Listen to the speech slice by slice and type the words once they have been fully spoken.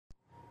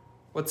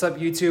What's up,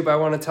 YouTube? I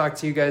want to talk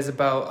to you guys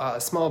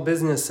about small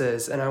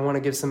businesses, and I want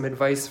to give some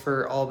advice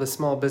for all the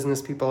small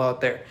business people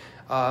out there.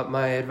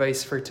 My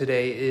advice for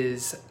today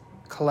is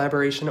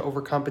collaboration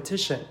over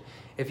competition.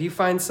 If you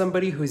find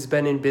somebody who's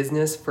been in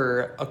business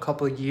for a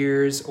couple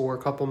years or a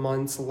couple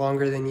months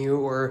longer than you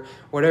or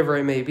whatever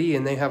it may be,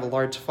 and they have a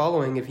large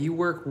following, if you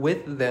work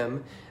with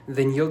them,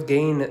 then you'll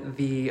gain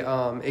the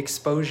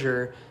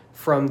exposure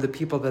from the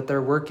people that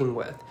they're working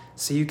with.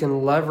 So you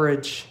can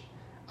leverage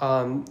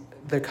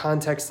the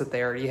context that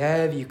they already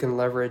have, you can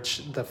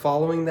leverage the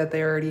following that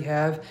they already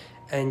have,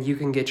 and you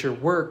can get your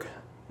work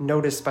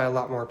noticed by a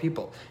lot more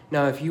people.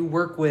 Now, if you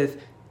work with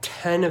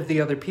 10 of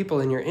the other people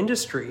in your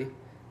industry,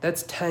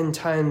 that's 10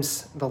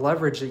 times the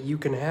leverage that you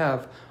can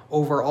have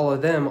over all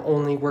of them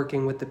only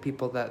working with the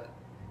people that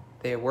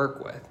they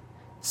work with.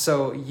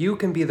 So you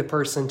can be the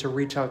person to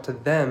reach out to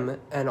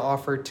them and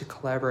offer to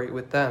collaborate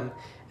with them.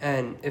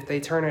 And if they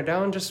turn it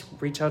down, just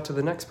reach out to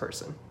the next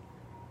person.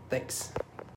 Thanks.